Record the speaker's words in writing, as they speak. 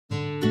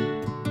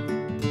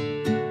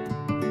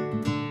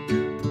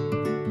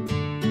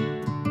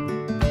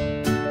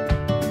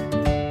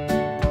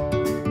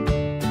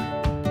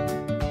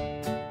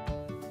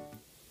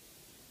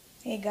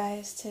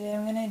Guys, today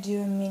I'm going to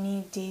do a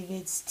mini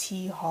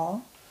DAVIDsTEA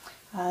haul.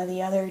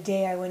 The other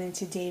day I went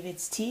into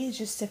DAVIDsTEA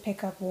just to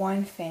pick up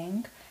one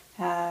thing.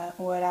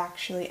 What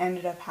actually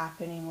ended up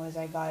happening was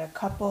I got a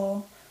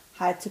couple,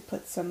 had to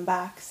put some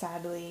back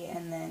sadly,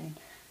 and then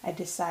I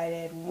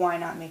decided why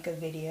not make a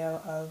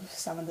video of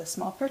some of the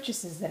small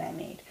purchases that I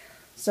made.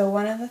 So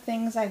one of the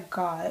things I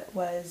got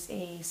was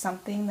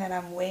something that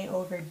I'm way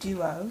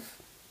overdue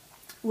of,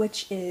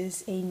 which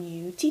is a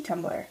new tea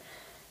tumbler.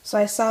 So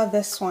I saw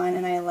this one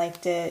and I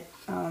liked it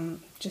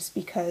just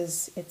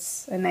because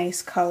it's a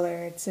nice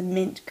color. It's a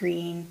mint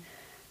green.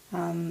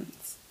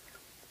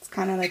 It's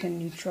kind of like a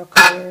neutral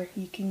color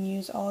you can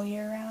use all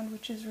year round,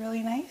 which is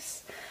really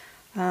nice.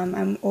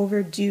 I'm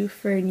overdue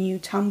for a new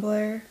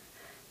tumbler,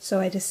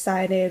 so I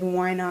decided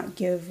why not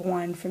give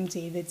one from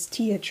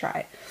DAVIDsTEA a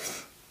try.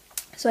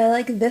 So I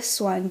like this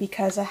one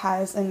because it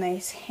has a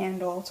nice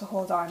handle to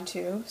hold on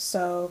to,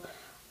 so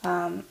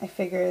I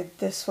figured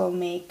this will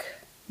make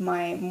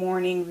my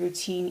morning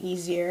routine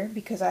easier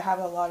because I have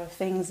a lot of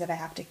things that I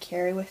have to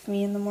carry with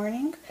me in the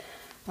morning.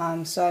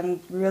 So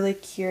I'm really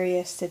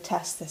curious to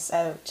test this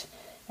out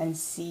and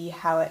see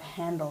how it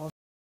handles.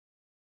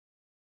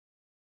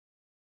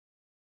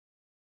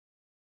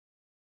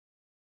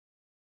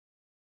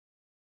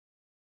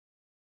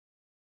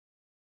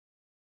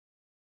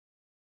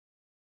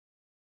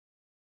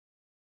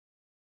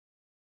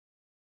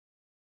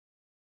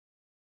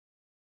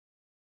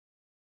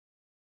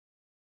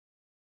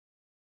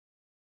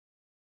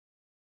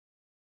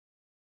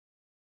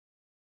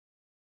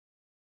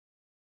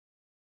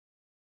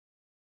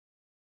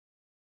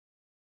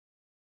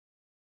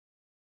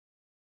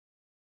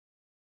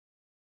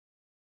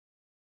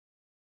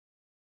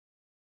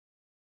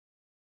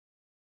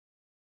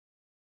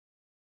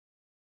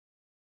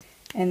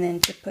 And then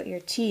to put your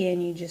tea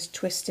in, you just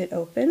twist it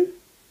open.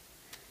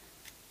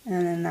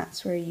 And then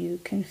that's where you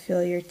can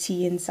fill your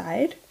tea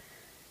inside.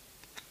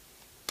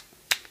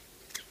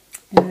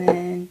 And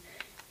then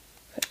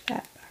put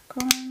that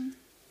back on.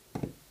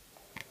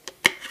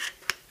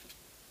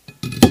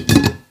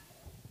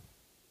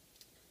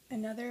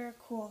 Another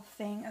cool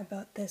thing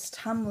about this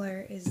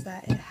tumbler is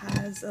that it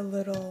has a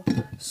little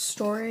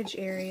storage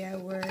area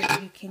where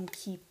you can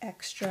keep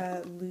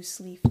extra loose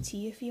leaf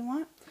tea if you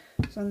want.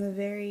 So on the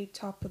very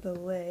top of the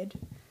lid,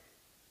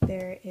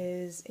 there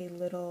is a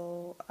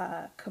little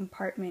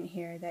compartment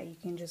here that you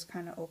can just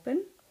kind of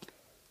open.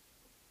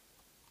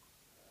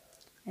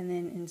 And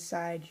then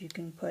inside you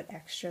can put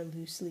extra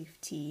loose leaf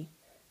tea,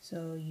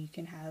 so you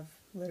can have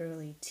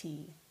literally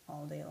tea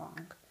all day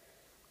long.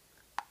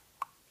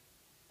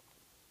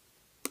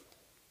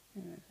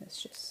 And then this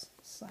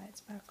just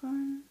slides back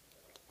on.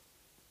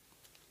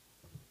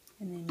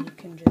 And then you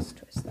can just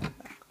twist that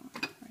back on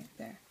right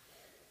there.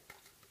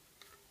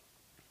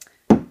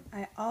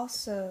 I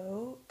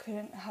also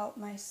couldn't help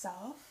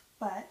myself,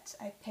 but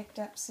I picked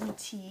up some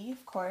tea,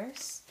 of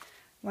course.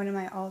 One of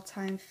my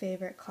all-time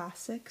favorite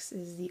classics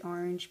is the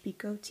orange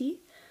pekoe tea.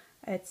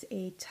 It's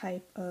a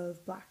type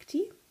of black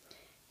tea,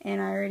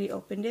 and I already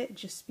opened it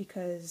just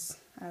because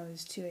I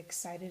was too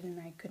excited and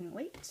I couldn't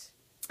wait.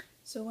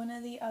 So one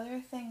of the other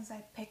things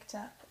I picked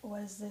up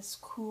was this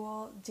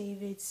cool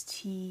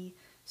DAVIDsTEA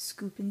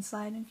scoop and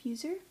slide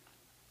infuser.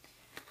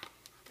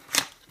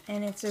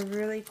 And it's a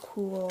really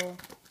cool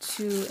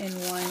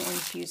 2-in-1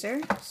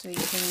 infuser, so you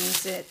can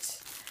use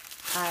it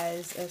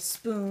as a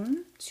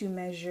spoon to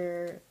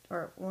measure,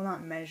 or well,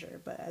 not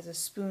measure, but as a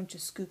spoon to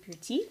scoop your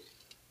tea.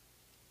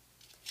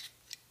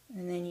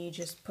 And then you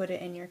just put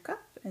it in your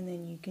cup and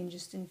then you can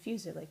just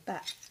infuse it like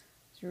that.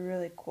 It's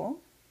really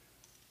cool.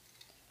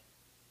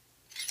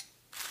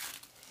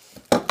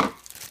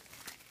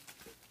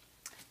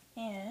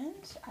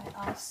 And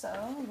I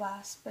also,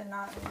 last but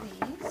not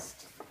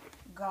least,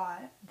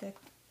 got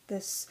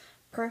this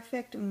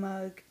perfect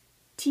mug,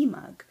 tea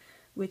mug,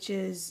 which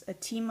is a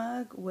tea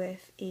mug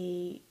with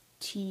a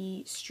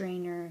tea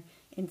strainer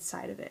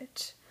inside of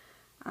it.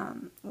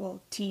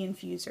 Well, tea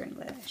infuser and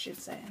lid, I should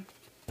say.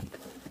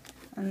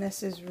 And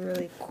this is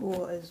really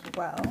cool as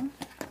well.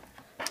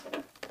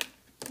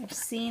 I've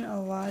seen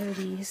a lot of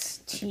these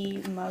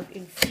tea mug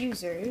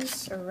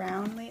infusers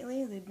around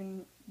lately. They've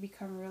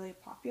become really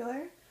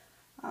popular.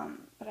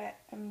 But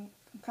I'm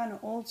kind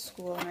of old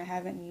school and I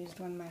haven't used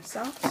one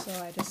myself, so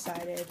I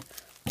decided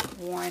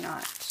why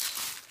not.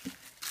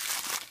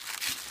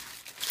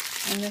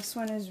 And this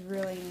one is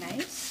really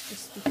nice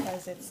just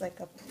because it's like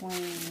a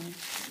plain,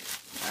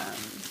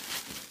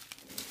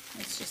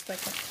 it's just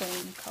like a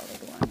plain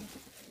colored one.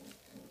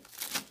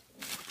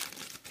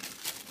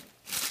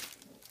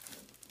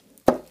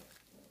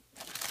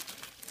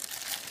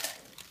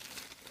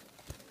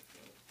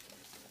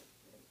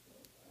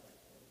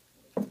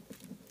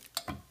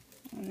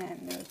 And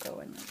then they'll go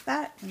in like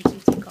that, and so you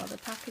take all the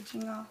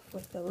packaging off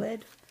with the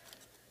lid.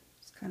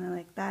 It's kind of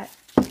like that.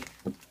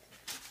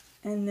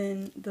 And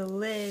then the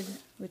lid,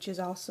 which is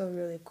also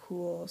really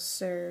cool,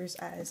 serves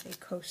as a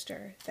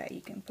coaster that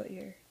you can put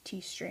your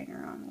tea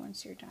strainer on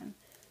once you're done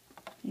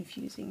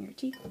infusing your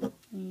tea.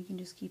 And you can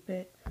just keep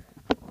it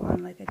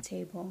on like a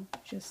table,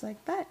 just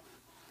like that.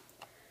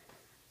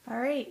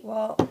 Alright,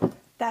 well,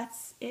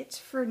 that's it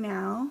for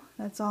now.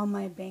 That's all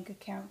my bank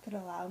account could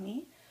allow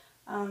me.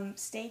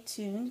 Stay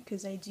tuned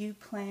because I do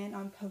plan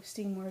on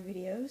posting more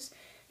videos.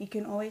 You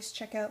can always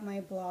check out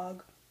my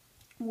blog,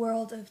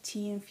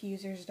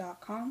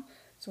 worldofteainfusers.com.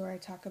 It's where I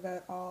talk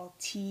about all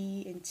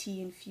tea and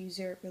tea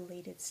infuser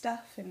related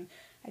stuff, and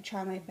I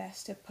try my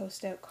best to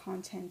post out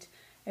content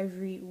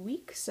every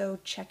week, so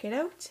check it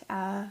out.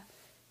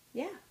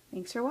 Yeah,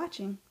 thanks for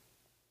watching.